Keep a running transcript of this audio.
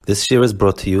This year is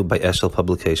brought to you by Eshel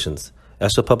Publications.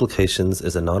 Eshel Publications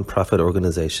is a non-profit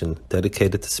organization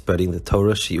dedicated to spreading the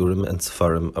Torah, Shiurim, and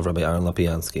Sefarim of Rabbi Aaron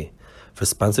Lopiansky. For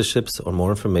sponsorships or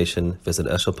more information, visit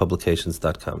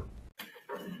eshelpublications.com.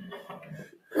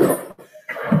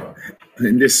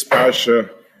 In this parsha,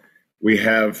 we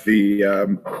have the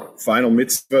final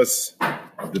mitzvahs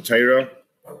of the Torah,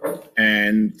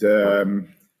 and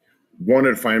one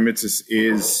of the final mitzvahs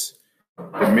is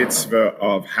the mitzvah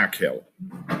of Hakel.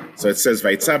 So it says,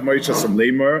 "Vayitzav Moshe som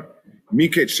leimor,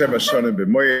 miket sheva shonim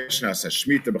b'moed shnas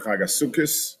hashmita b'chag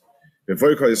hasukos,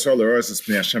 v'voy kol Yisrael l'oros es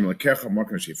pnei Hashem l'kecha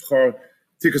makom shivchor,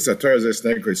 tikus haTorah zes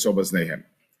neim kol Yisrael b'zneihem.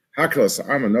 Hakel es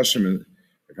ha'am ha'noshim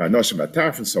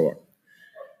ha'taf," and so on.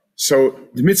 So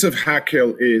the mitzvah of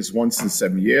Hakel is once in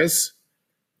 7 years,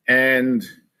 and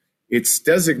it's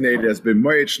designated as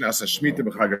b'moed shnas hashmita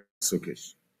b'chag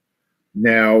hasukos.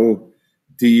 Now,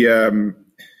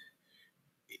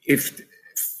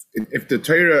 if the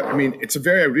Torah, I mean, it's a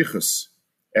very arichus.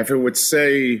 If it would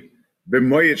say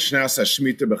b'moed shnas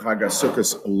hashmita b'chag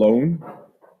hasukos alone,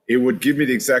 it would give me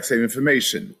the exact same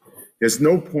information. There's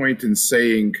no point in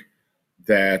saying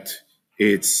that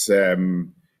it's miket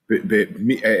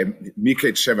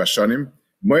sheva shonim.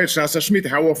 Moed shnas hashmita.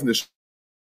 How often does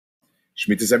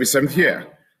Shemitah is every 7th year?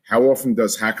 How often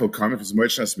does Hakel come? If it's moed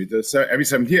shnas Shemitah, it's every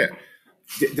 7th year.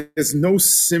 There's no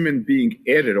siman being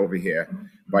added over here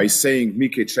by saying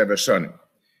Miket Sheva Shanim,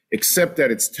 except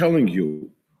that it's telling you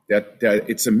that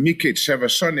it's a Miket Sheva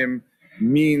Shanim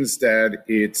means that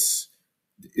it's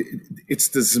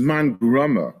the Zman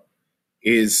Grama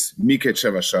is Miket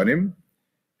Sheva Shanim.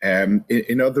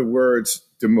 In other words,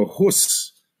 the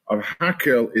Mahus of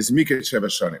Hakel is Miket Sheva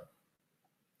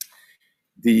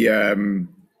Shanim.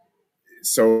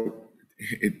 So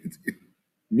it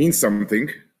means something.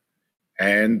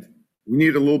 And we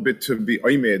need a little bit to be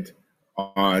oimed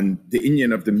on the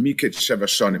inyan of the Miket Sheva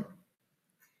Shonim.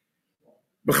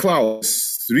 B'chlal,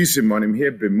 three simonim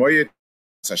here, b'moyet,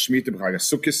 sashmita, b'chag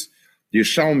hasukos,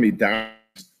 Yerushalmi down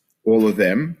all of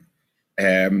them.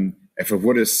 If I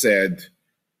would have said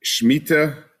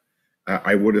Shemitah,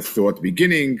 I would have thought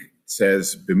beginning, it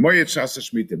says b'moyet shas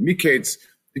Shemitah, Miketz.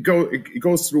 It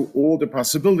goes through all the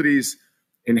possibilities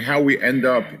in how we end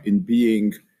up in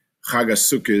being Chag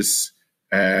HaSukkos,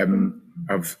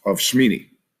 of Shmini.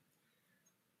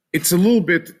 It's a little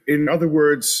bit, in other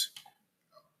words,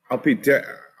 al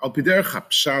piderech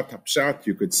hapshat,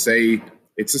 you could say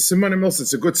it's a siman mills,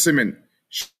 it's a good siman.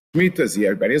 Shemitah,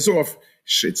 everybody is off.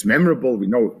 It's memorable. We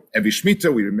know every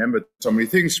Shemitah, we remember so many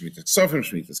things. Shemitah Tzofim,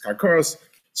 Shemitah Karkoros.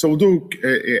 So we'll do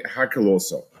Hakel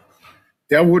also.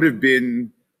 That would have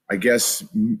been, I guess,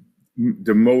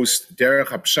 the most derech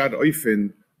hapshat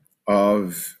oifen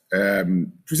of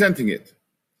presenting it.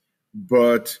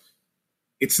 But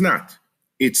it's not.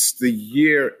 It's the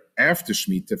year after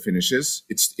Shemitah finishes.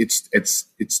 It's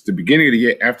the beginning of the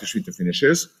year after Shemitah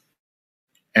finishes.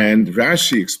 And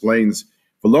Rashi explains,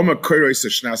 "V'loma koros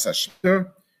shnas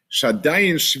hashmita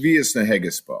shadayin shvius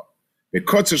nehegespa."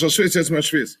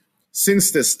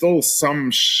 Since there's still some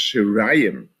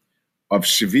shirayim of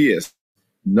shvius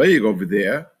noyeg over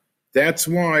there, that's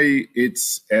why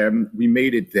it's we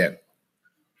made it then.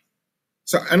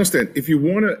 So I understand if you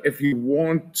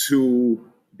want to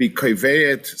be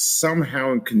koveet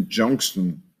somehow in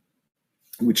conjunction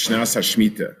with Shnas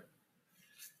HaShemitah.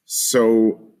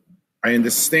 So I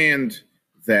understand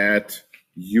that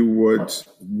you would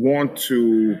want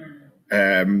to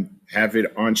have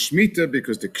it on Shemitah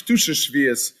because the Kedusha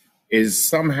Shvius is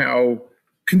somehow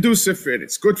conducive for it.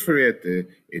 It's good for it.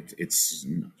 It's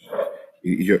you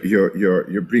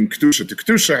bring Kedusha to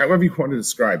Kedusha, however you want to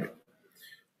describe it.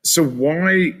 So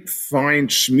why find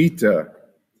Shemitah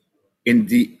in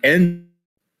the end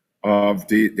of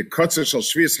the Kotzer Shal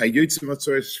Shvius, Hayotzim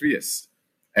Matzor Shvius?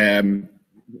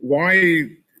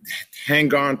 Why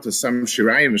hang on to some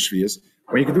Shirayim Shvius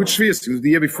when you can do it Shvius the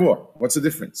year before? What's the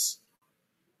difference?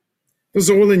 Those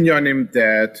are all inyanim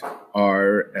that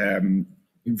are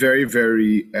very,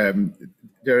 very,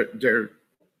 they're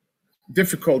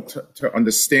difficult to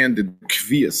understand the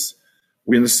Kviyas.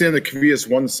 We understand the Kviyas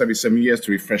once every 7 years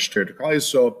to refresh Torah Klal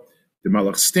Yisrael. The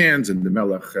Melech stands and the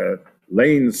Melech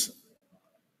lanes.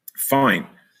 Fine.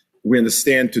 We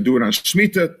understand to do it on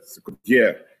Shemitah. It's a good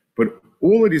year. But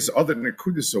all of these other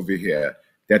Nekudis over here,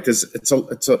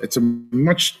 it's a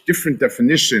much different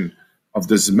definition of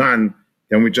the Zman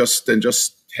than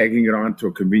just tagging it on to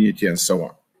a convenient year and so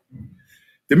on.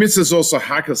 The mitzvah is also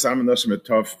Hakel Sam Noshim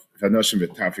Etov Vanoshim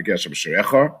V'Tav V'Geshem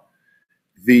Sherecha.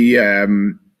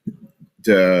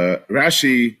 The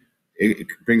Rashi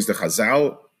brings the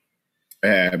Chazal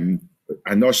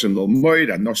Anoshim L'Moed,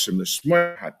 Anoshim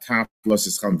L'Shmoy, Hataf Los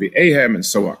Ischal Vayeilech, and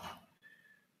so on.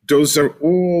 Those are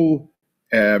all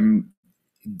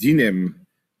dinim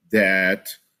that,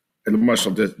 the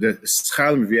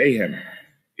Schal Vayeilech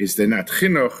is the Nat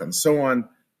Chinuch, and so on.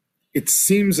 It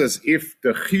seems as if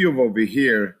the Chiyuv over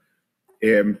here,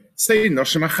 say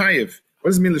Noshim HaChayev. What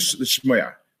does it mean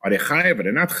L'Shmoya? Are they Chayev? Are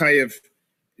they not Chayev?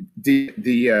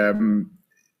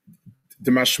 The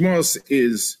mashmos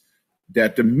is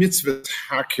that the mitzvah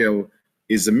hakel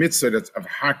is a mitzvah that's of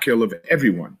hakel of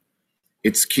everyone.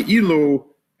 It's ki'ilu,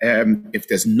 if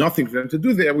there's nothing for them to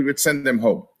do there, we would send them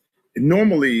home.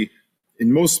 Normally,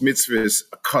 in most mitzvahs,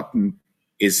 a cotton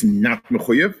is not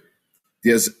mechuyev.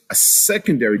 There's a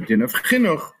secondary din of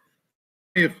chinuch.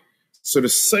 So the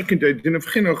secondary din of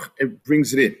chinuch, it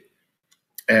brings it in.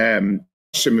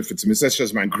 If it's a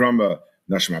mitzvah, my grandma,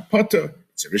 nashma potter,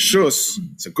 it's a rishus,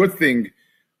 it's a good thing.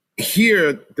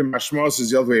 Here, the mashmos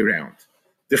is the other way around.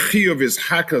 The chiyuv is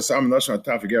hakas am nashma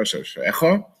tafiger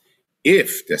she'echa.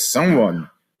 If there's someone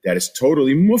that is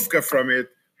totally mufka from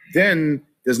it, then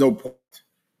there's no point.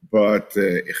 But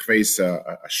ich weiß,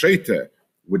 a sheita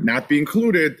would not be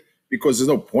included because there's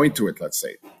no point to it, let's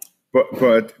say. But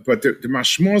the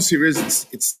mashmos here is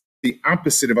it's the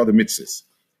opposite of other mitzvahs.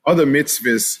 Other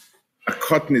mitzvahs, a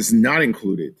cotton is not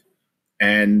included,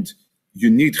 and you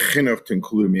need chinuch to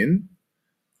include them in.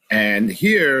 And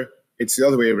here, it's the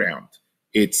other way around.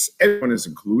 It's everyone is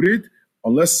included,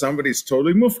 unless somebody is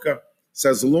totally mufka. So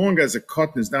as long as a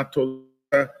cotton is not totally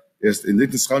then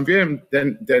it's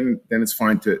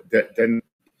fine to then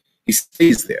he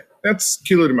stays there. That's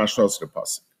kilo de mashal to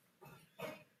pasuk.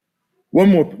 One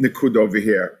more nikud over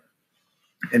here,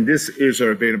 and this is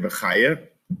a Rabbeinu Bechaya,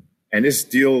 and this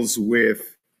deals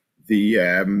with the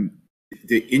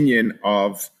inyan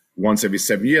of once every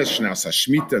 7 years, Shnas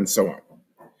HaShmita, and so on.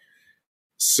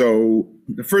 So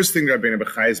the first thing that Rabbeinu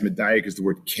Bechaya is medayik is the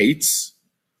word kates,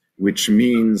 which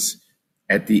means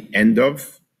at the end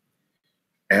of.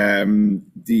 The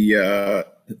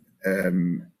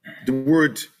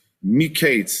word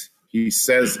mikates, he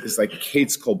says, is like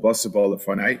kates kol basabal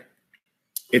lefanai.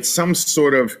 It's some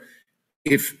sort of,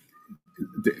 if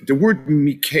the word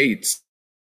mikates,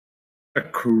 a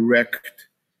correct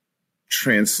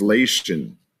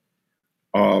translation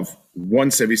of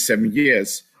once every 7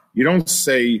 years, you don't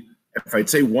say, if I'd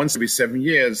say once every 7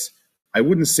 years, I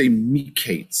wouldn't say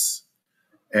mikates.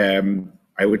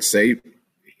 I would say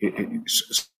 3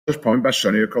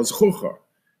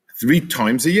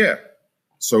 times a year.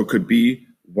 So it could be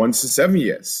once in 7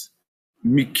 years.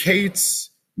 Mikates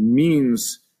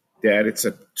means that it's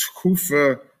a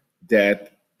tkufa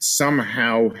that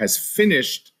somehow has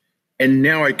finished, and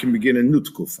now I can begin a new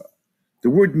tkufa. The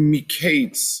word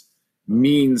mikates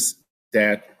means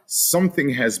that something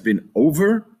has been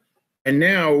over, and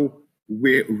now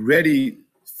we're ready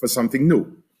for something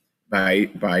new. By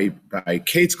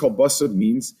kates kol basar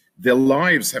means their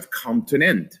lives have come to an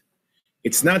end.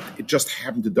 It's not, it just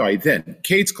happened to die then.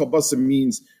 Kates kol basar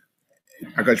means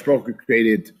HaKadosh Baruch Hu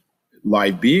created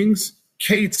live beings.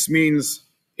 Kates means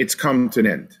it's come to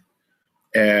an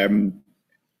end.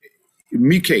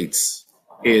 Mikates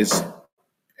is,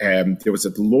 there was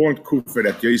a long kufa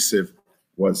that Yosef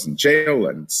was in jail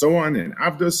and so on, and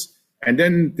Abdus, and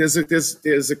then there's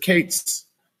a kates.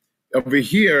 Over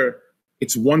here,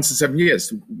 it's once in 7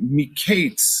 years.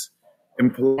 Mikates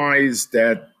implies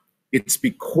that it's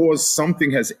because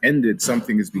something has ended,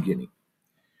 something is beginning.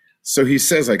 So he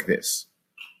says like this.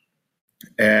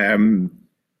 So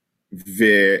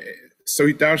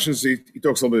he talks a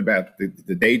little bit about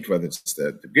the date, whether it's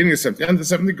the beginning of something, end of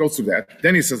something, goes through that.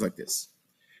 Then he says like this.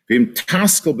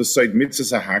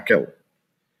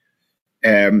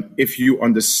 If you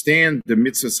understand the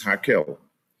mitzvahs hakel,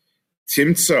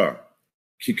 timtza,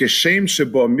 ki kashem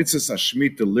shebo mitzvahs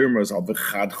hashmita lirmos al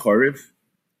v'chad chorev,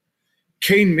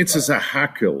 kein mitzvahs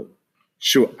hakel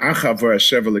shu acha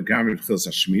v'rashev legamri b'chils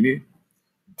hashmini,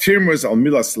 tirmos al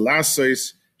milas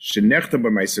lasois shenechta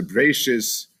b'maisa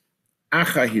breishis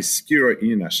acha hiskira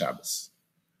in HaShabbos.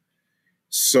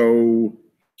 So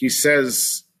he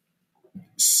says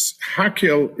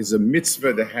hakel is a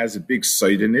mitzvah that has a big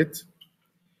side in it.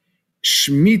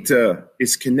 Shemitah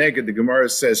is connected. The Gemara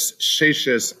says,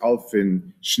 Sheishes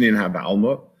Alfin Shnin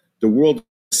Ha'Ba'alma. The world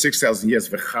 6,000 years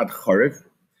v'chad charev,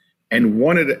 and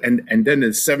and then in the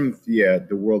 7th year,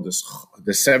 the world is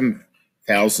the 7th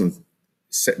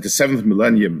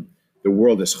millennium. The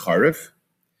world is charev,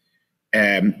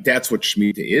 and that's what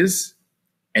Shemitah is.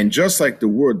 And just like the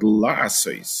word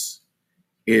la'asos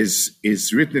is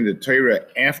written in the Torah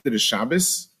after the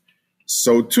Shabbos,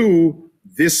 so too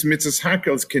this mitzvahs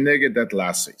hakel is keneged that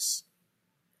lasis.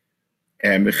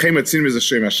 and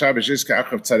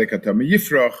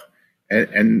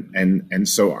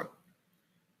so on.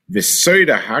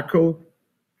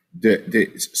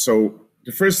 So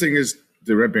the first thing is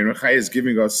the Rebbe Rechai is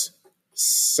giving us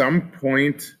some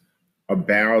point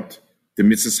about the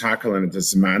mitzvahs hakel and the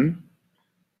zman,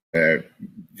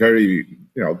 very,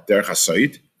 derech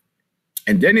hasoid.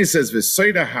 And then he says,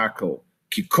 "V'soida hakel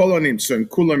ki kolonim tzon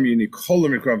kulam yini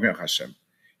kolam mikrov Hashem."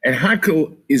 And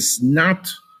hakel is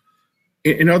not,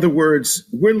 in other words,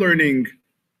 we're learning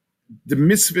the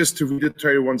mitzvahs to read the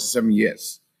Torah once in 7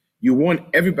 years. You want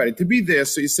everybody to be there,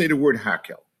 so you say the word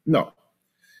hakel. No.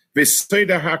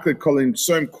 V'soida hakel kolim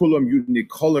tzon kulam yini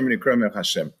kolam mikrov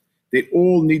Hashem. They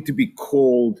all need to be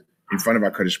called in front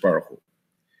of HaKadosh Baruch Hu.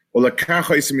 And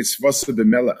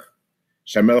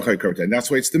that's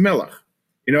why it's the melech.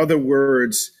 In other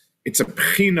words, it's a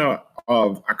pchina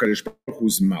of HaKadosh Baruch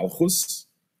Hu's malchus.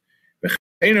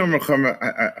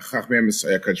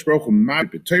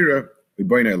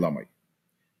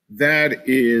 That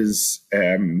is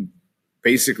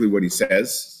basically what he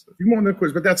says. A few more, of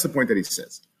course, but that's the point that he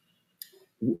says.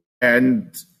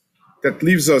 And that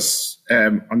leaves us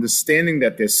understanding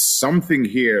that there's something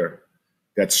here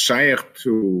that's shaykh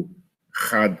to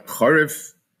Chad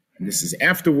Chorev, and this is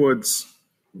afterwards.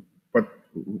 But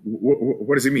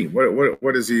what does he mean?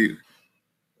 What's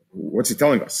he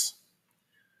telling us?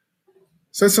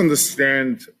 So let's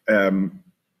understand the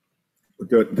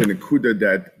nekuda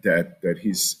that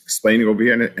he's explaining over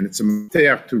here, and it's a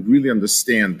mistake to really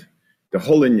understand the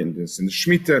whole inyan, this and the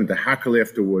Shemitah and the hakel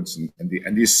afterwards, and the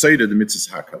Yesod of the mitzvahs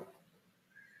hakel.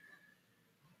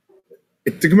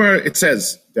 The Gemara, it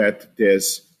says that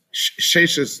there's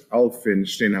Sheshes Alfin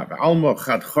Shteinhab Alma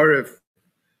Chad Chorev,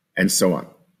 and so on.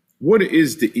 What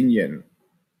is the inyan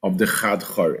of the Chad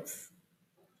Chorev?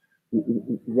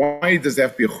 Why does there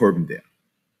have to be a Churban there?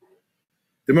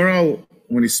 The Maral,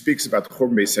 when he speaks about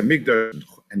Churban Beis Hamikdash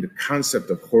and the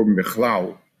concept of Churban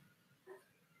Bechlal,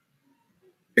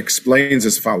 explains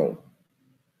as follows: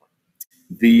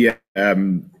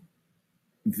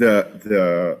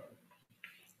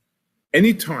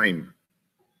 any time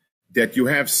that you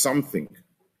have something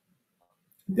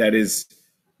that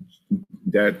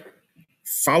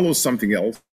follows something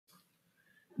else,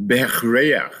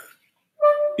 behechreach,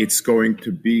 it's going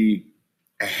to be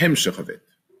a hemshech of it.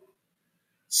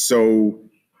 So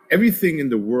everything in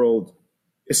the world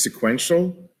is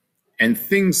sequential, and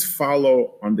things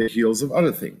follow on the heels of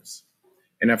other things.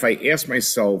 And if I ask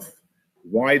myself,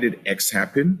 why did X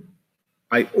happen?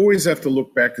 I always have to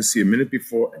look back to see a minute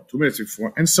before and 2 minutes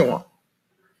before, and so on.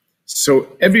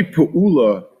 So every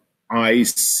pe'ula I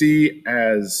see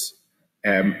as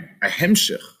a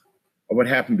hemshech of what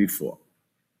happened before.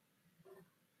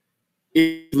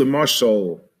 If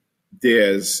l'mashal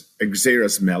there's a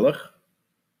gzeras melech,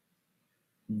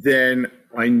 then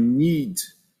I need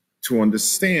to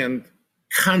understand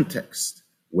context.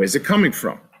 Where's it coming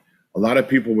from? A lot of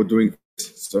people were doing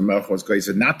this, so Melech was going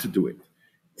not to do it.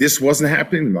 This wasn't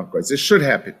happening, this should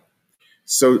happen.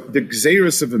 So the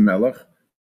gzeras of the Melech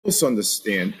also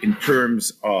understand in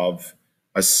terms of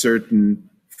a certain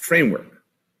framework,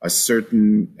 a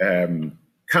certain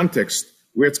context,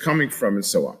 where it's coming from, and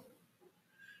so on.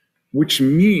 Which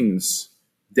means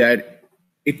that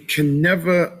it can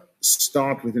never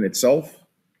start within itself.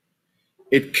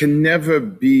 It can never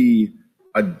be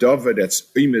a davar that's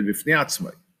imed b'fnei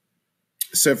atzmai.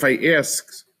 So if I ask,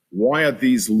 why are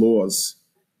these laws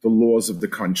the laws of the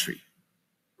country?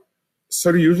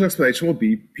 So the usual explanation will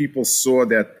be people saw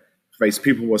that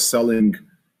people were selling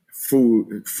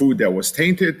food that was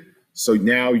tainted, so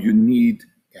now you need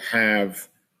to have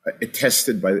it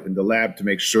tested in the lab to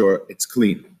make sure it's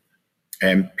clean.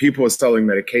 And people were selling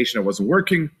medication that wasn't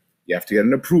working, you have to get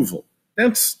an approval.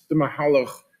 That's the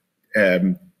mahalach.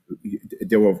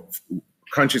 There were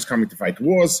countries coming to fight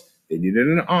wars, they needed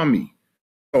an army,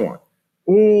 so on.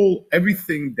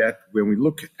 Everything that when we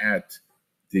look at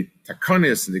the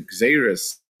takanis and the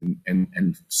gzeras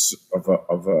and of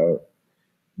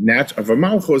a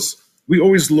malchus, we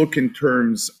always look in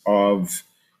terms of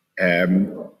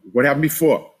what happened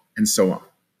before and so on.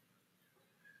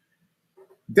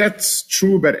 That's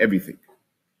true about everything.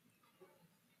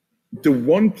 The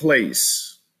one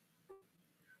place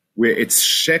where it's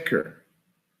sheker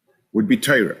would be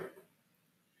Torah.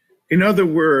 In other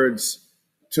words,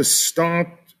 to start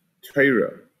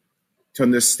Torah, to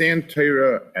understand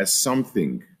Torah as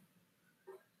something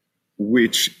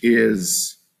which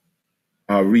is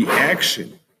a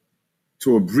reaction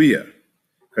to a bria.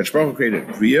 Kadosh Baruch Hu created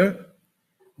a bria.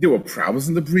 There were problems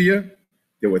in the bria.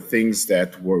 There were things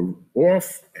that were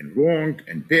off and wrong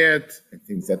and bad and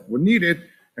things that were needed.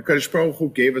 HaKadosh Baruch Hu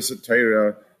gave us a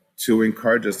Torah to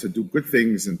encourage us to do good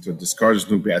things and to discourage us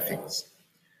to do bad things.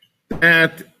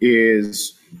 That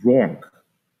is wrong.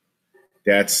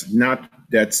 That's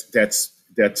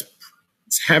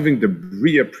it's having the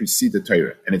Bria precede the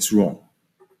Torah, and it's wrong.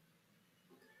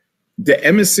 The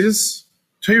emes is,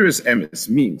 Torah's emes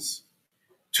means,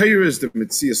 Torah is the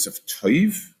Metzias of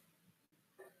Toiv,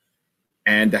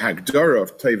 and the Hagdara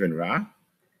of Toiv and Ra,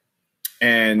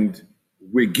 and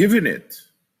we're given it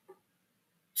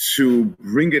to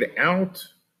bring it out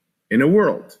in a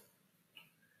world.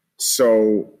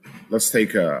 So let's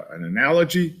take an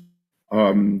analogy.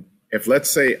 If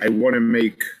let's say I want to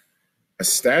make a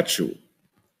statue,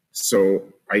 so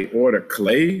I order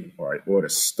clay or I order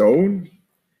stone,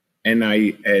 and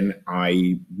I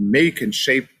make and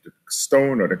shape the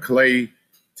stone or the clay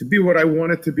to be what I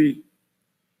want it to be.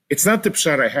 It's not the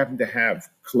pshat I happen to have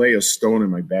clay or stone in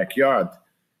my backyard,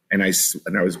 and I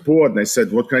was bored and I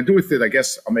said, what can I do with it? I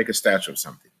guess I'll make a statue of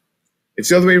something. It's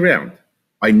the other way around.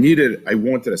 I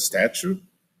wanted a statue,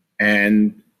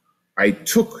 and I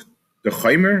took the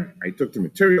chaimer, I took the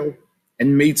material,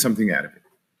 and made something out of it.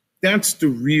 That's the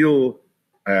real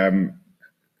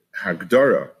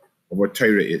hagdara of what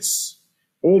Torah is.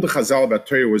 All the Chazal about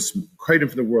Torah was quite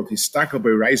from the world. Histakel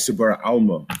b'raisu bara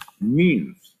alma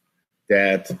means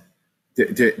that the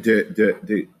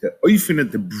oifen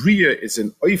and the bria is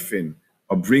an oifen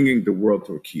of bringing the world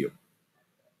to a kiyum.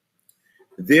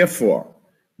 Therefore,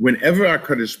 whenever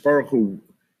HaKadosh Baruch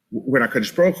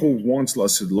Hu wants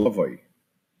Lasid Lavai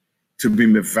to be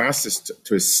mevasis,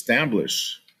 to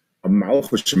establish a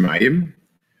Malchus Shemayim,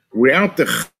 without the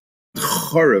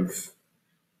Chorev,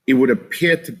 it would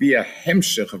appear to be a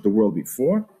hemshech of the world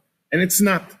before, and it's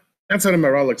not. That's how the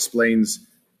Maral explains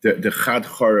the Chad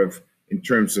Chorev in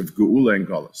terms of Geula and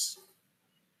Galus.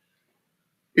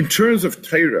 In terms of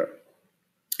Torah,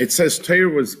 it says Torah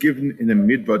was given in a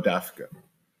midbar dafka.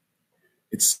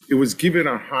 It was given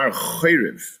a har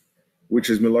chorev, which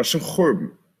is milashon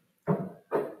churban.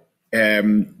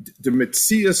 The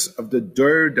metzias of the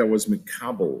Dor that was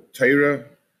mikabel Torah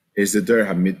is the Dor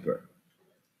HaMidbar.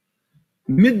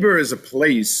 Midbar is a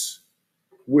place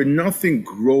where nothing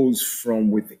grows from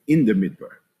within the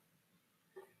midbar.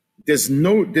 There's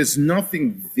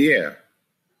nothing there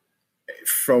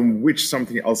from which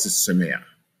something else is sameach.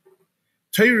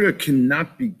 Torah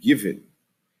cannot be given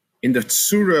in the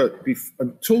Tzura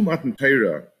until Matan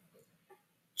Torah.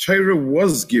 Torah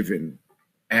was given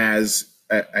as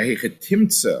a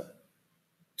chetimtza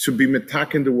to be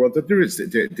metak in the world that there is the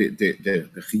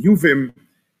chiyuvim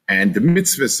and the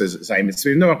mitzvahs, zay mitzvah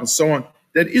noach and so on.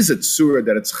 That is a tzura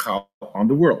that it's chal on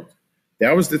the world.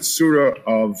 That was the tzura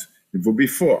of Nevu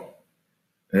before,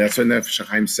 and that's when Nefesh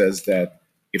HaChaim says that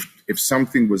if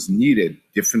something was needed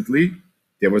differently,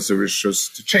 there was a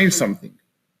rishus to change something,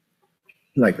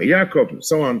 like Yaakov and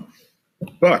so on.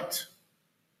 But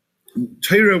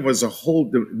Torah was a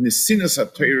whole, the Nesinas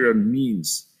HaTorah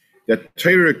means that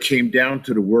Torah came down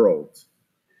to the world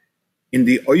in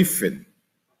the oifen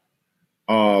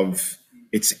of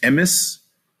its emes.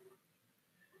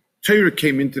 Torah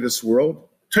came into this world.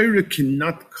 Torah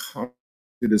cannot come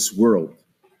to this world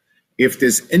if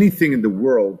there's anything in the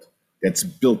world that's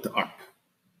built up.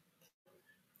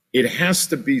 It has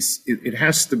to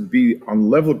be on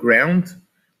level ground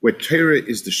where Torah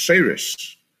is the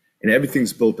sheirish and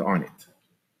everything's built on it.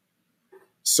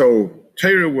 So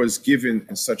Torah was given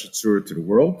in such a tzura to the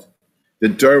world. The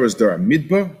Dor was Dor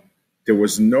HaMidbar. There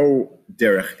was no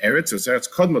derech eretz. It was eretz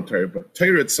kodma Torah, but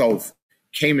Torah itself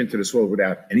came into this world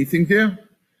without anything there.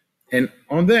 And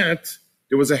on that,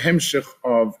 there was a hemshech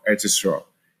of Eretz Yisrael.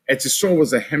 Eretz Yisrael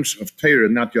was a hemshech of Torah,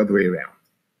 not the other way around.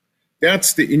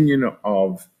 That's the inyan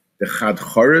of the Chad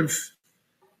Chorev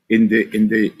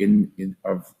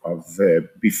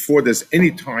before there's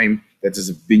any time that there's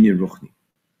a binyan ruchni.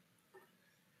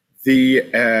 The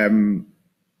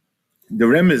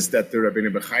remez that the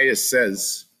Rabbeinu Bechaya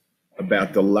says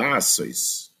about the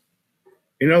la'asos.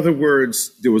 In other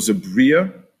words, there was a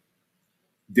bria,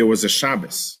 there was a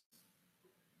Shabbos.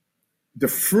 The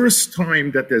first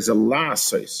time that there's a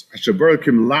la'asos,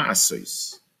 Hashabarakim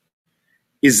la'asos,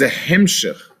 is a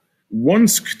hemshech.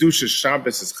 Once Kedusha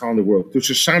Shabbos is called in the world,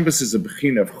 Kedusha Shabbos is a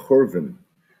bechina of chorven,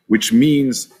 which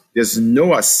means there's no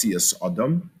asiyas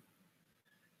adam.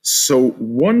 So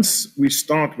once we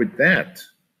start with that,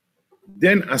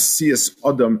 then asiyas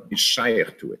adam is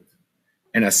shaykh to it,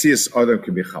 and asiyas adam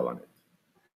can be chal on it.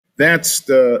 That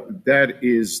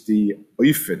is the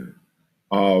oifen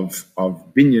of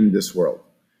binyan this world.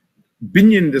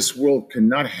 Binyan this world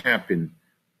cannot happen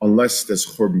unless there's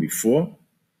chorben before.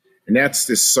 And that's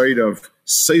the side of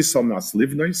Seisal Nas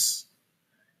Livnois.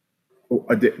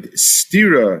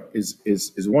 stira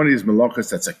is one of these malachas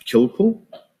that's a kilkul,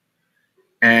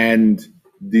 and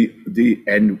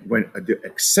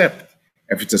except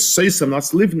if it's a seisa not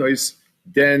livnois,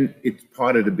 then it's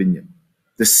part of the binyan.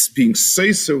 This being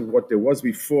seisa, what there was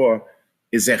before,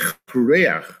 is a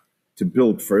chureach to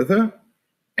build further,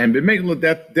 and b'megla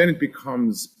that then it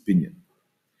becomes binyan.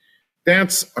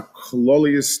 That's a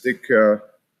kololiistic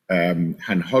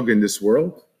hanhag in this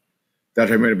world that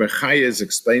Rabbi Chaya is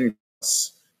explaining to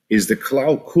us is the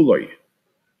klal kuloi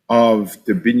of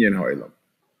the binyan ha'olam.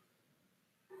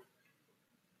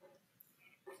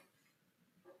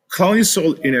 Klal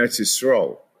Yisrael in Eretz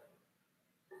Yisrael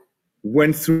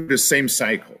went through the same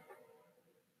cycle,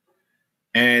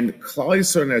 and Klal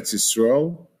Yisrael in Eretz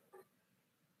Yisrael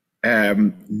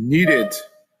needed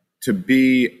to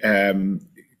be Klal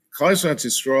Yisrael in Eretz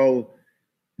Yisrael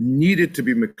needed to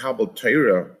be Mekabel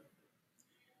Torah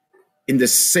in the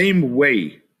same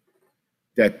way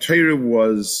that Torah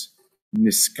was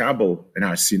Niskabel in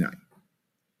Har Sinai.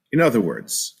 In other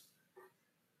words,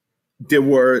 there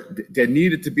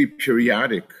needed to be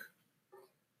periodic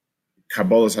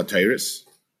Kabbalas HaTorahs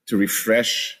to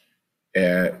refresh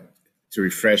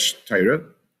Torah.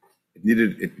 It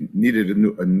needed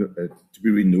to be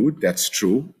renewed. That's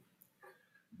true,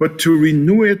 but to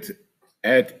renew it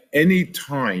at any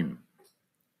time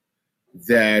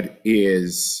that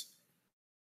is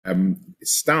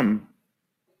stam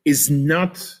is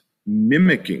not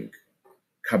mimicking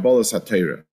Kabbalas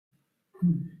HaTorah.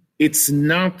 It's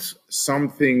not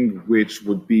something which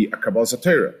would be a Kabbalas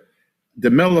HaTorah. The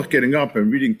Melech getting up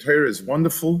and reading Torah is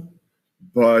wonderful,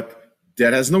 but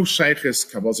that has no shaykhis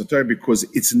Kabbalas HaTorah because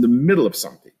it's in the middle of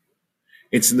something.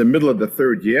 It's in the middle of the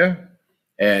third year,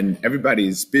 and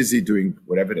everybody's busy doing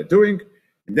whatever they're doing,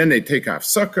 and then they take off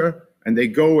sukkah and they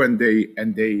go and they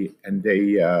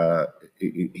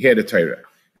hear the Torah.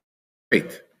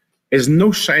 Wait, there's no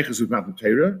shaykhis with Matan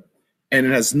Torah, and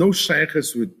it has no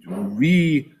shaykhis with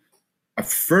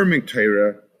reaffirming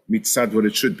Torah mitzad what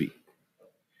it should be.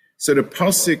 So the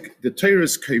pasuk, the Torah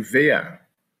is kaveh,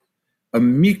 a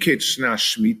miket shna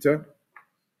shmita.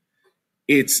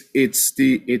 It's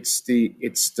the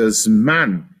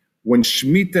zman when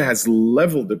shmita has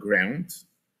leveled the ground,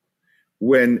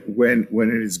 when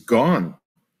it is gone.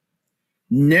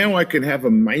 Now I can have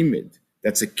a maimed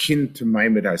that's akin to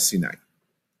maimed Har Sinai.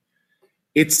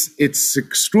 It's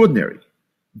extraordinary.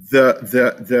 If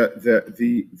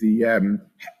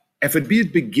it be at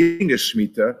the beginning of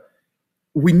shmita,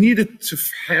 we needed to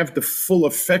have the full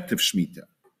effect of shmita.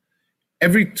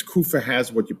 Every tkufa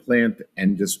has what you plant,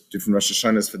 and there's different Rosh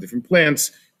Hashanahs for different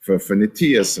plants, for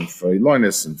Netias and for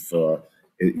Ilonis and for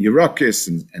Yerakis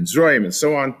and Zroim and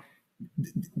so on.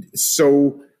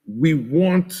 So we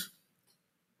want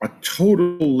a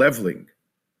total leveling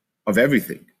of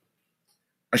everything.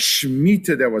 A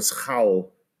Shemitah that was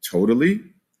Chal totally,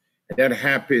 and that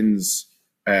happens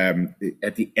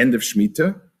at the end of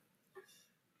Shemitah.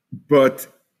 But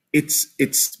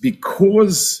it's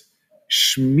because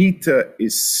Shemitah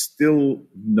is still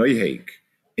Noiheg.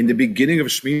 In the beginning of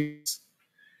Shemitah,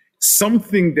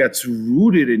 something that's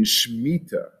rooted in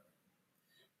Shemitah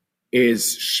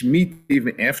is Shemitah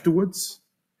even afterwards.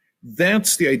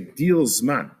 That's the ideal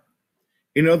Zman.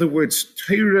 In other words,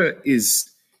 Torah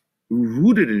is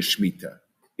rooted in Shemitah.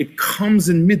 It comes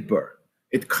in Midbar.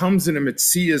 It comes in a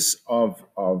Metzias of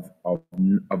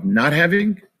not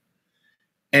having.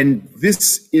 And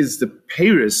this is the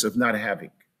Paris of not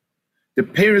having. The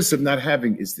Paris of not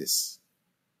having is this.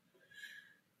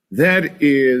 That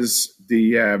is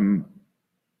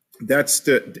that's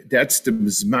the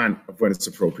Zman of when it's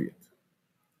appropriate.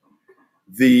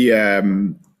 The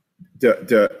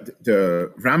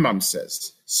Rambam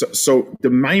says, so the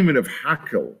Maimon of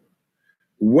Hakel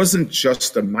wasn't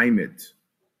just a Maimon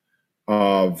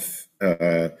of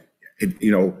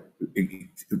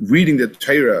reading the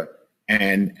Torah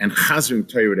and chazering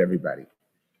Torah with everybody.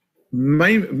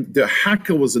 The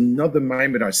Hakel was another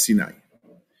Maimon Har Sinai.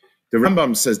 The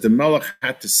Rambam says the Melech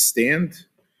had to stand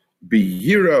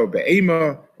b'yira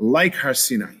be'ema like Har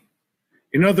Sinai.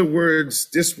 In other words,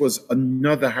 this was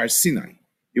another Har Sinai.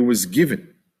 It was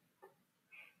given.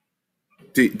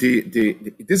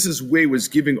 This is where it was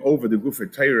giving over the Gufa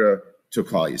Torah to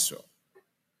Klal Yisrael.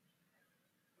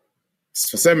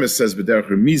 Sfasem says b'derech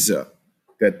Remiza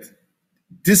that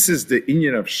this is the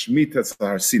inyan of Shemitah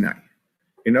Har Sinai.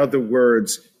 In other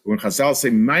words, when Chazal say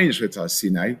Mayin Shrit Har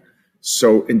Sinai,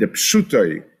 so in the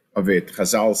pshutoi of it,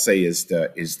 Chazal say is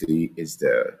that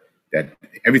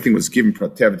everything was given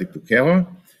protev diktukeha,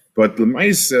 but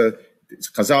l'maisa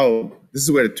Chazal, this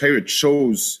is where the Torah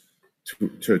chose to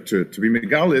be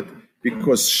megalit,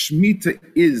 because Shemitah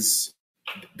is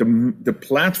the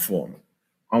platform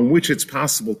on which it's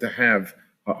possible to have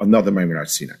another Maimon Har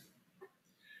Sinai.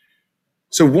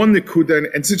 So one Nekuda,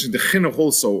 and since the Chinuch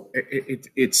also,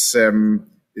 it's the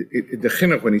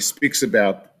Chinuch, when he speaks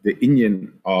about the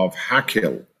Inyan of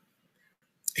Hakel,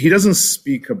 he doesn't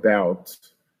speak about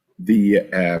the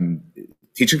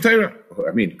teaching Torah.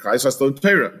 I mean, Klal Yisrael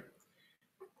Torah.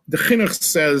 The Chinuch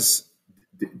says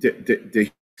the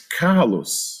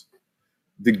Kahalus,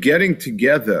 the getting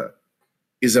together,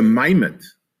 is a maimed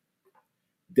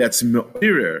that's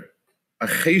me'orer, a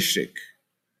cheshik,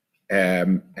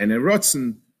 and a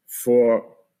rotzen for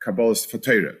Kabbalah's for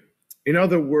Torah. In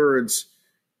other words,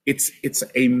 it's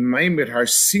a maimed Har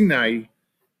Sinai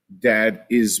that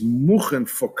is muchen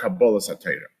for Kabbalah's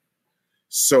Torah.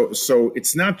 So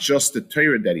it's not just the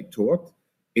Torah that he taught;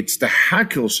 it's the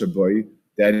Hakel Shaboy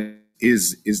that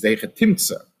is the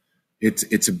Echetimtza.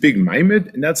 It's a big maimed,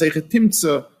 and that's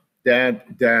Echetimtza that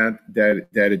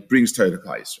it brings Torah to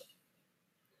Klal Yisrael.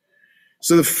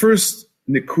 So the first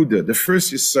Nekuda, the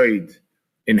first Yesod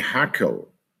in Hakel,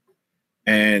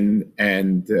 and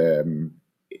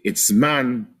its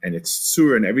man and its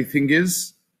tzur and everything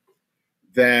is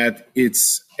that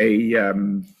it's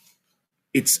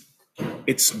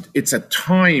a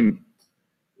time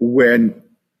when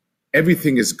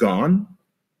everything is gone,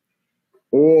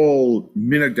 all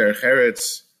minhag derech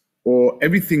eretz, or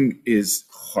everything is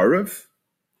chorav,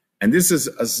 and this is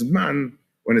a zman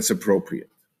when it's appropriate.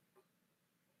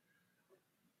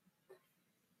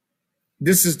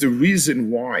 This is the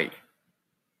reason why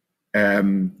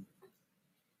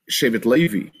Shevet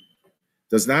Levi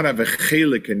does not have a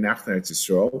chelik in Nachna Eretz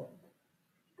Yisrael.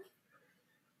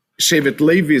 Shevet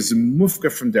Levi is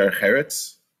mufka from derech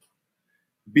eretz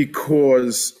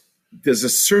because there's a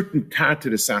certain tat to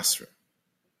the sasra.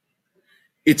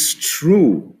 It's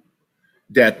true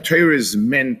that Torah is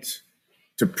meant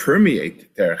to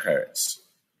permeate derech eretz,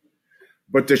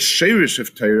 but the sheirish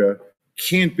of Torah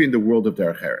can't be in the world of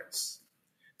derech eretz.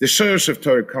 The sheirish of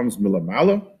Torah comes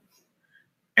milamala,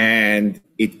 and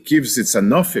it gives its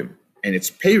anofim and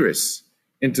its peiris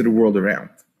into the world around.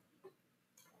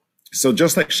 So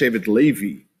just like Shevet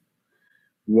Levi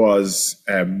was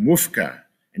mufka,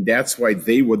 and that's why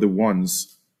they were the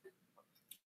ones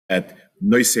at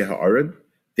Noisei Ha'aron,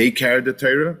 they carried the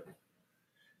Torah,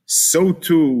 so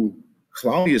too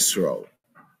Klal Yisrael,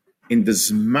 in the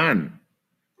Zman,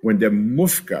 when they're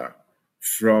mufka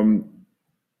from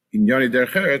Inyani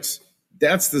Derech Eretz,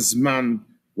 that's the Zman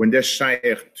when they're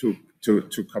shaykh to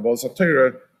Kabbalah's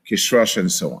Torah, Kishrash,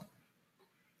 and so on.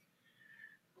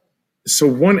 So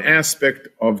one aspect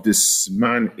of this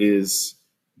man is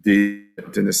the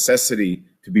necessity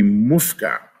to be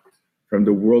mufka from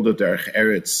the world of Derech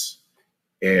Eretz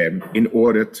in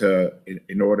order to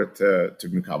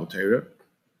Mikabel Torah.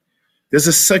 There's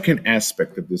a second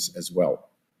aspect of this as well.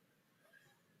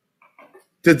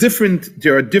 There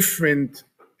are different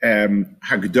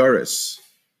hagdaras,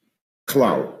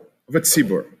 klal, of a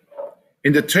tzibur.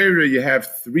 In the Torah, you have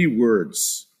 3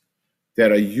 words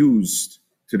that are used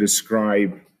to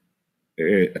describe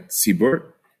a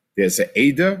tzibur. There's a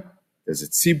Eda, there's a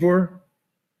tzibur,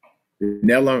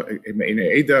 Nela,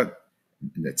 Eda,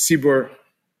 the tzibur,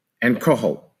 and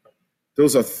kohol.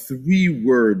 Those are 3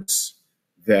 words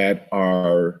that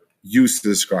are used to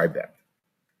describe that.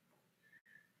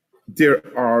 There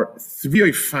are 3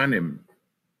 oifanim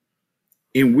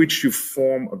in which you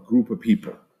form a group of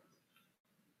people.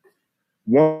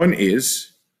 One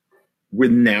is, we're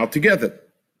now together.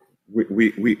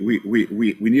 We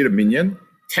need a minyan.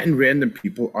 10 random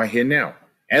people are here now.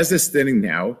 As they're standing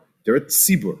now, they're at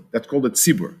tzibur. That's called a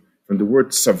tzibur, from the word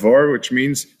savar, which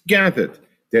means gathered.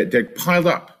 They're piled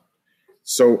up.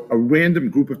 So a random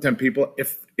group of 10 people,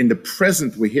 if in the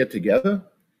present we're here together,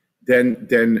 then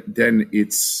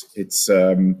it's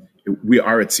we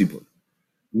are at tzibur.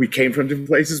 We came from different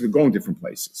places, we're going different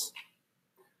places.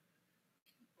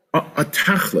 A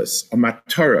tachlis, a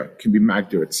matara, can be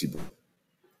magdir at tzibur.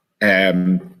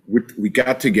 We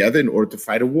got together in order to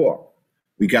fight a war.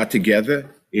 We got together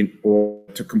in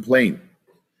order to complain.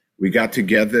 We got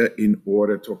together in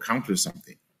order to accomplish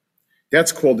something.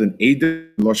 That's called an Eder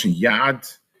Loshen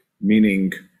Yad,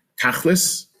 meaning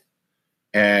tachlis,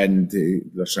 and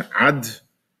Loshen Ad,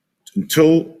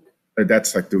 until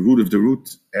that's like the root of the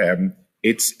root.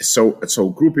 It's so a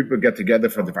group of people get together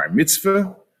for the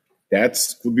mitzvah. That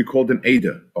could be called an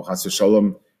Eder, or Chas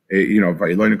v'Shalom,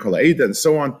 Vayeilech kol Eder, and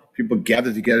so on. People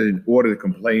gather together in order to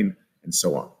complain, and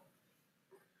so on.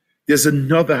 There's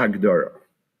another Hagdara.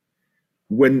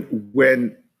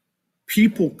 When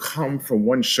people come from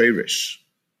one sheirish,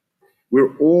 we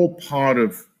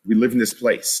live in this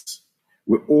place.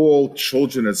 We're all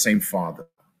children of the same father.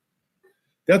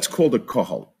 That's called a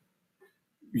kohol.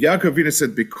 Yaakov Avinu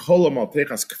said, "B'kol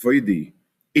amaltechas kvoidi."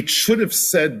 It should have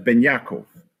said Ben Yaakov.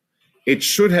 It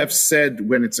should have said,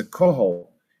 when it's a kohol,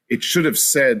 it should have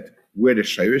said where the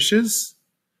shirish is.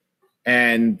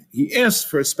 And he asked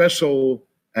for a special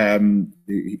Indian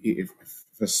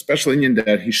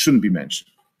that he shouldn't be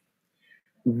mentioned.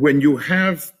 When you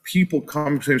have people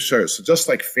come to shirish, so just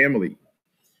like family,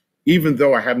 even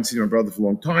though I haven't seen my brother for a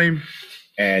long time,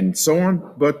 and so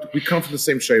on, but we come from the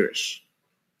same shirish.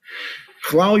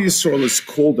 Klal Yisrael is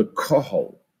called a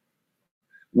kohol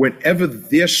whenever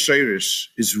their shirish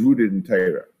is rooted in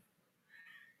Torah.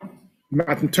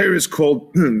 Matan Torah is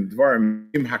called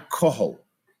Dvarim HaKohol.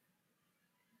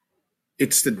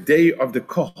 It's the day of the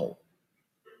kohol.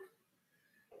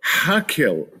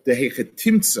 Hakel, the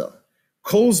Hechetimtza,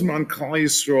 Kolzman Klal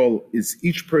Yisrael is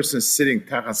each person sitting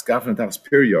Tachas Gafan, Tachas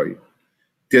Period.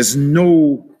 There's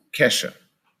no kesha.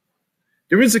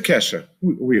 There is a kesha.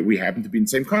 We happen to be in the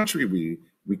same country.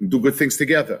 We can do good things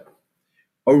together.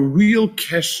 A real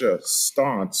kesha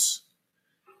starts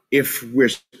if we're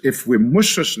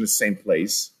mushush in the same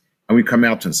place and we come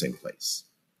out to the same place.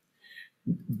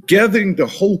 Gathering the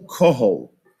whole kohol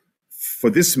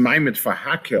for this maimed for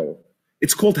Hakel,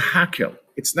 it's called Hakel.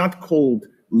 It's not called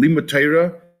Limud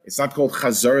Torah. It's not called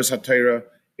Chazaras HaTorah.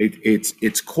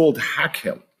 It's called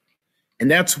Hakel. And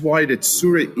that's why the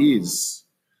tzura is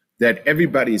that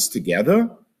everybody is together,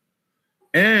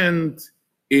 and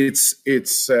it's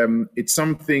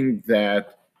something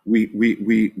that we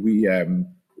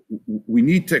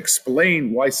need to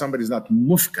explain why somebody's not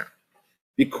mufka,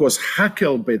 because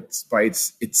Hakel by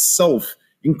itself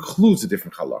includes a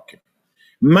different halakim.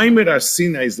 Maimed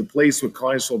Arsina is the place where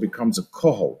Klal Yisrael becomes a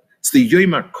kohol. It's the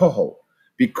Yom HaKohol,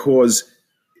 because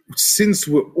since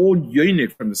we're all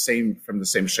yonik from the same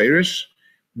shirish,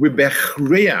 we're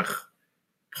bechreach,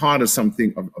 part of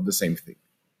something of the same thing.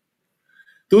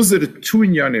 Those are the two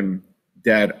inyanim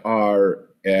that are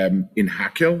in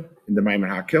Hakel, in the Maimed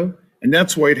Hakel, and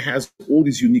that's why it has all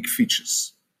these unique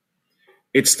features.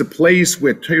 It's the place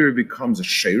where Torah becomes a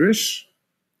shirish,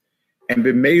 and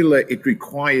b'meila it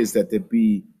requires that there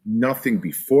be nothing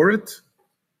before it,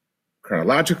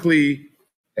 chronologically,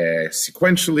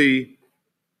 sequentially,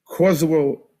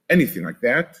 causal, anything like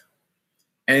that.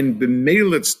 And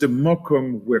b'meila it's the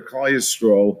mokum where Klal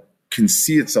Yisrael can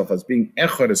see itself as being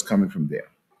echad, is coming from there.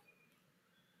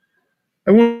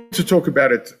 I want to talk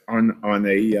about it on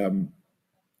an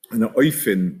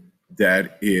oifin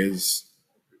that is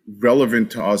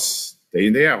relevant to us day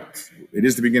in, day out. It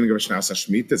is the beginning of Shnas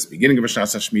HaShemitah. It's the beginning of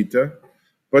Shnas HaShemitah,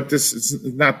 but this is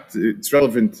not. It's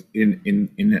relevant in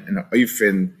an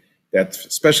oifin that,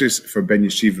 especially for Ben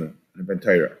Yeshiva and Ben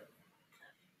Torah.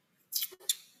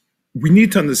 We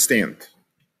need to understand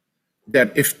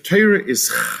that if Torah is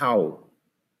chal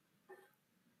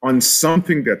on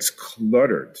something that's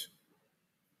cluttered,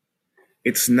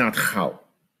 it's not chal.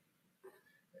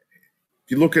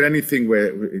 If you look at anything where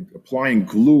applying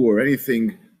glue or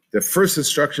anything, the first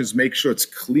instructions make sure it's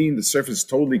clean, the surface is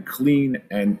totally clean,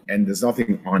 and there's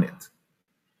nothing on it.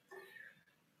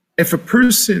 If a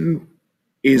person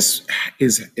is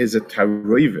a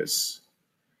taroivis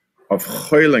of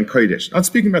choil and kodesh, not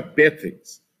speaking about bad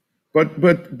things, but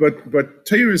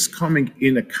Torah is coming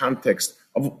in a context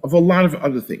of a lot of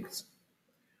other things.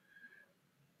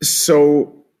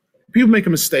 So people make a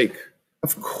mistake.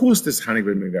 Of course, there's Hanig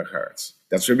ben Minchas Charetz.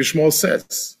 That's what Rabbi Shmuel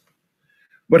says.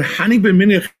 But Hanig ben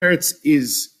Minchas Charetz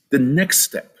is the next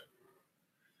step.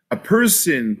 A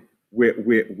person where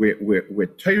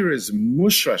Torah is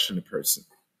mushrash in a person,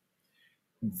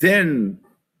 then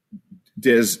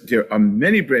there are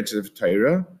many branches of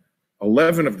Torah,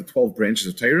 11 of the 12 branches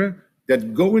of Torah,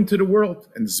 that go into the world,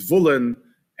 and Zvulun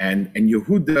and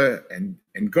Yehuda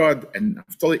and God and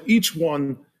Naphtali, each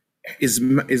one is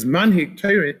manhig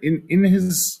Torah in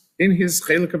his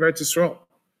chelik of Eretz Yisrael.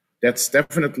 That's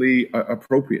definitely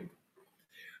appropriate.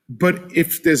 But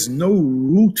if there's no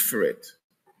root for it,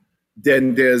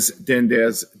 then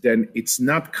it's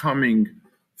not coming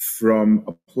from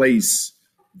a place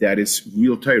that is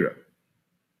real Torah.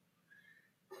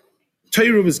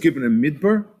 Torah was given a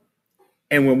midbar,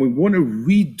 and when we want to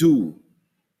redo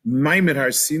Maimed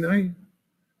Har Sinai,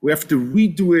 we have to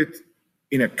redo it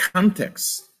in a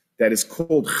context that is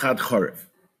called Chad Charev,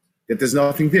 that there's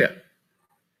nothing there.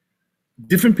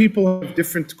 Different people have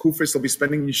different kufas they'll be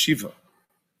spending in yeshiva.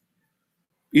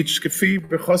 Each kafi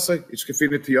bechosai, each kafi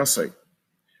netiyasai.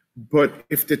 But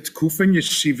if the tkufa in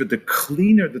yeshiva, the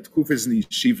cleaner the tkufa is in the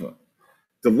yeshiva,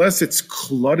 the less it's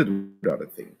cluttered with other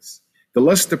things, the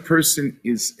less the person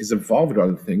is involved with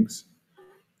other things,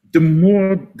 the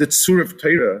more the tzur of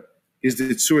Torah is the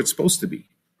tzur it's supposed to be.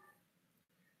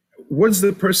 What's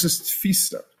the person's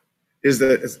tfisa? Is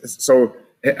that so?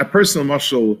 A person,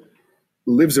 marshal,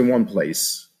 lives in one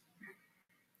place,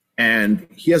 and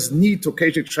he has need to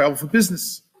occasionally travel for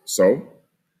business. So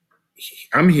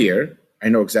I'm here. I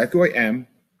know exactly who I am.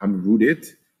 I'm rooted.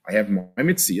 I have my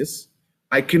mitzias.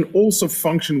 I can also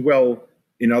function well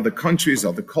in other countries,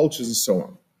 other cultures, and so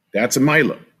on. That's a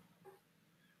mila.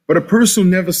 But a person who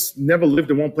never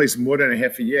lived in one place more than a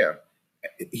half a year,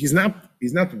 he's not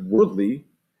worldly.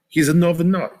 He's a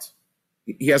novenot.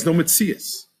 He has no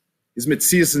mitzias. His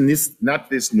mitzias is not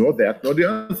this, nor that, nor the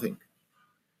other thing.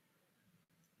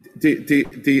 The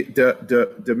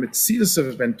mitzias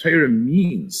of Ben Torah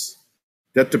means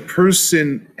that the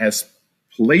person has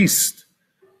placed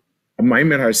a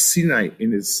Maimer Har Sinai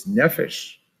in his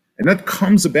nefesh, and that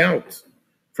comes about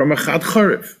from a Chad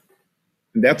Charev.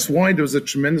 And that's why there was a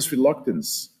tremendous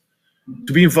reluctance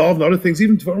to be involved in other things,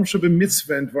 even Dvarim Shebe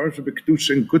Mitzvah and Dvarim Shebe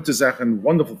Kedusha and Gute Sachen and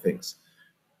wonderful things.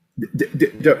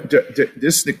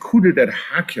 This Nekuda, that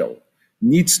Hakel,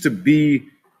 needs to be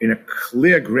in a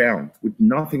clear ground with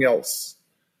nothing else.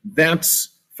 That's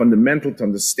fundamental to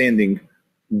understanding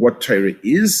what Torah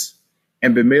is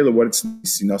and B'meila what its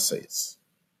Sinasa is.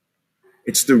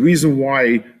 It's the reason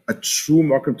why a true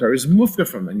Makom Torah is mufka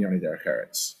from Anyani Derech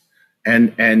Eretz.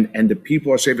 And the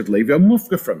people of Shevet Levi are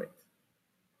mufka from it.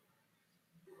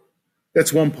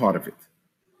 That's one part of it.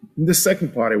 And the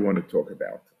second part I want to talk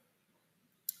about.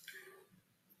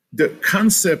 The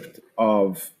concept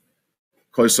of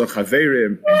Kosel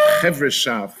Chaverim and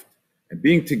Chevreshaft and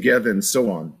being together and so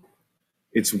on,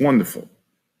 it's wonderful.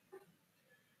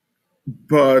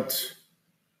 But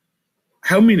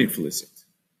how meaningful is it?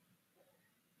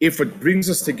 If what brings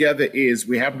us together is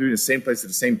we happen to be in the same place at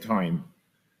the same time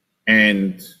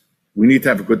and we need to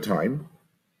have a good time,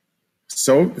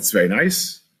 so it's very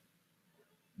nice,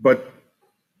 but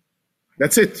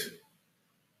that's it.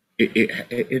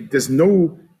 There's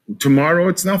no, tomorrow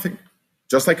it's nothing.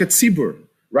 Just like at Tzibur.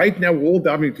 Right now we're all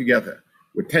davening together.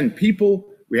 We're 10 people,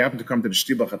 we happen to come to the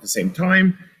Shtibach at the same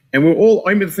time, and we're all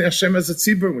Oimid Hashem as a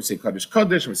Tzibur, and we say Kaddish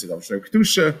Kaddish, and we say Davar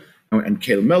Kedusha, and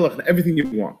Kel Melech, and everything you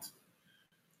want.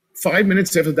 5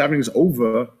 minutes after the davening is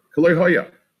over, Kaloi Hoya.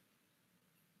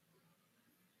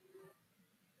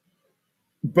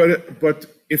 But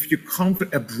if you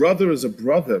comfort, a brother is a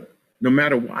brother, no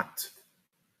matter what.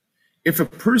 If a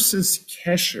person's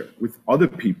kesher with other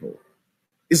people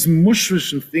is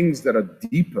mushrish in things that are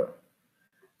deeper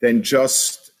than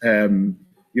just,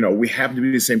 we happen to be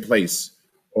in the same place,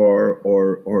 or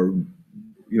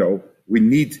we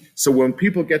need. So when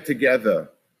people get together,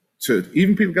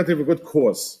 even people get to have a good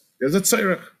cause, there's a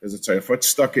tzarech. There's a tzarech for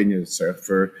stuck in you, tzarech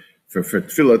for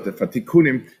tefillah, for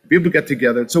tikkunim. People get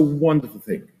together. It's a wonderful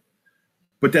thing.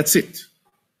 But that's it.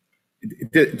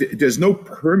 There's no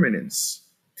permanence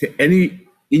to any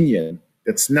inyan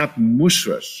that's not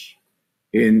mushrash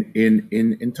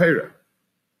in Torah.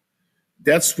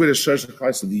 That's where the Shlosh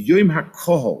HaKlaisel, the Yom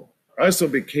HaKohol, also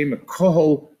became a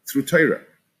Kohol through Torah.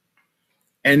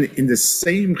 And in the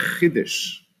same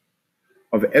Chiddush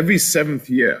of every seventh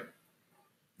year,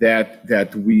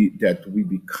 that we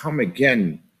become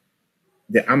again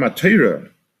the Am HaTorah,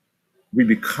 we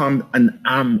become an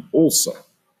Am also.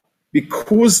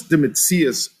 Because the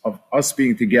Metzias of us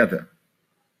being together.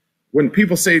 When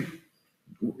people say,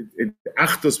 it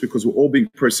achtos because we're all being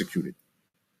persecuted.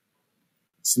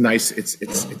 It's nice,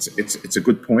 it's a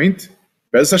good point.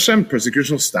 Bez Hashem,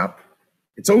 persecution will stop.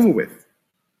 It's over with.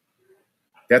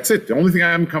 That's it. The only thing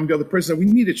I am come to the other person, we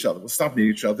need each other. We'll stop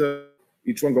needing each other.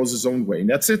 Each one goes his own way, and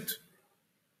that's it.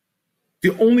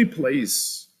 The only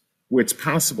place where it's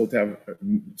possible to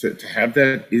have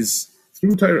that is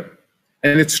through Torah.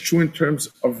 And it's true in terms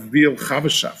of real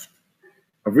chavashaft,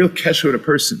 a real kesher with a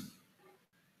person.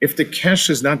 If the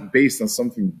kesher is not based on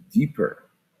something deeper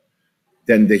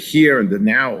than the here and the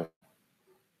now,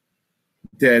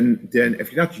 then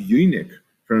if you're not unique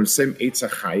from the same Eitz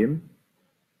HaChaim,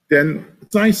 then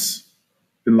it's nice.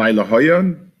 Ben Laila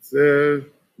Hoya,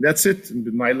 that's it. And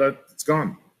Ben Laila, it's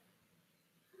gone.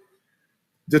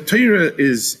 The Torah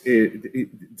is,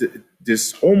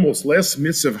 this almost less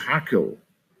mitzvah of Hakel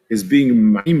is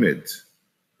being maimed,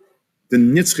 the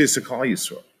Nitzchis of Klal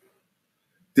Yisrael.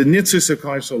 The Nitzchis of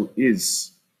Klal Yisrael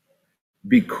is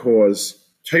because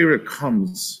Torah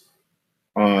comes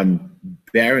on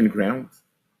barren ground.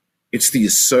 It's the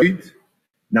Yesod,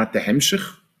 not the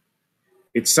Hemshech.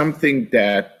 It's something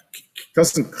that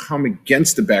doesn't come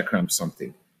against the background of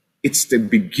something. It's the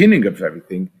beginning of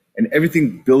everything, and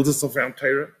everything builds itself around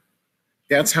Torah.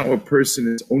 That's how a person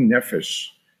in his own nefesh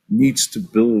needs to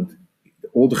build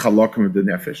all the halakim of the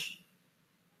nefesh.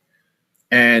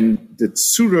 And the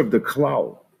tzura of the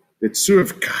klal, the tzura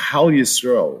of Kahal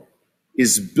Yisrael,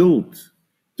 is built.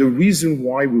 The reason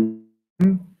why we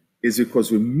win is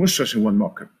because we're mushash in one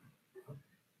makom.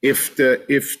 If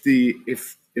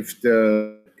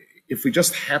we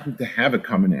just happen to have a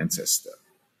common ancestor,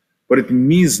 but it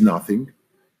means nothing,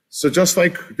 so just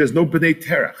like there's no b'nei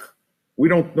terach, we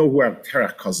don't know who our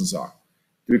terach cousins are,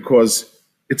 because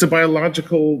it's a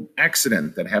biological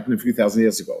accident that happened a few thousand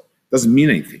years ago. It doesn't mean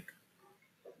anything.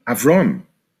 Avram,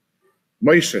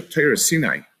 Moshe, Torah,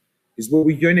 Sinai is where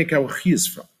we yonik our chiyas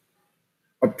from.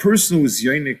 A person who is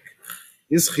yonik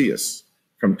his chiyas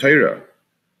from Torah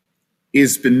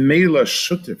is b'meila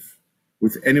shutif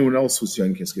with anyone else who's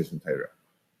yonik his chiyas from Torah.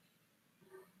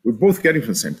 We're both getting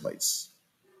from the same place.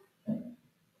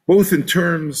 Both in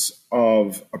terms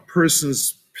of a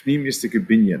person's pneumistic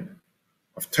opinion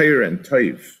of Torah and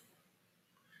Toiv,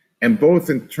 and both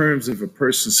in terms of a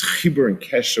person's chibur and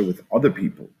kesher with other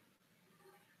people.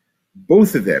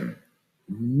 Both of them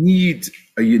need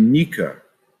a unika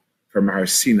from Har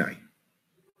Sinai.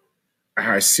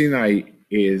 Har Sinai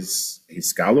is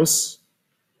Hiskalus.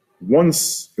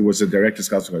 Once it was a direct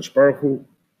Hiskalus of Hakadosh Baruch Hu.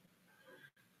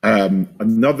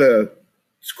 Another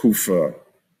Tkufa,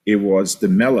 it was the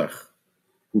Melech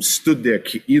who stood there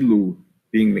Ki'ilu,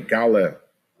 being Megala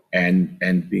and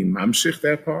being Mamshich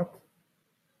that part.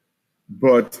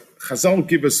 But Chazal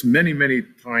give us many, many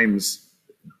times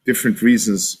different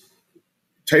reasons.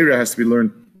 Torah has to be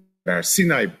learned by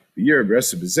Sinai, B'yer,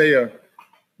 B'resa, B'zeya.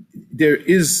 There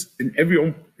is, in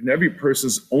every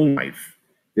person's own life,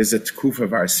 there's a Tkufa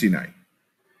of Har Sinai.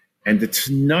 And the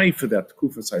Tanai for that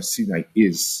Tkufa of Har Sinai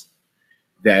is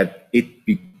that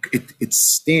it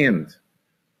stand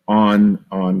on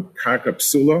Karka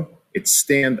Psula, it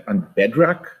stand on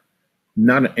bedrock,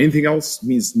 not anything else,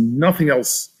 means nothing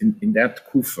else in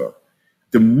that kufa.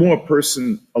 The more a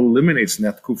person eliminates in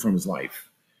that kufa from his life,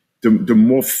 the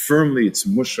more firmly it's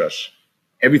mushash.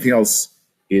 Everything else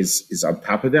is on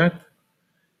top of that.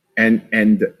 And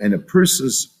a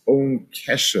person's own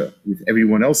kesha with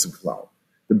everyone else in klal,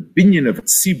 the binyan of a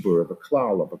tzibur, of a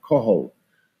klal, of a kohol,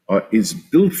 is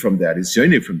built from that, is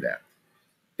yoneh from that.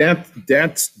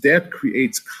 That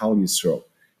creates Kal Yisrael.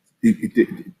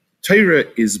 Torah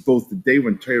is both the day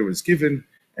when Torah was given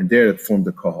and there it formed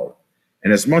the Kohol.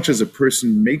 And as much as a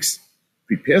person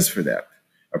prepares for that,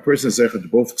 a person is zeichet to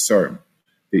both Ksarim.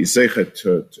 He is zeichet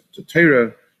to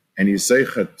Torah and he is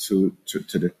zeichet to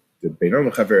the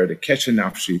Beinon Chaver, the Keshe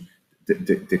Nafshi,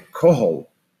 the Kohol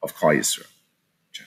of Kal Yisrael.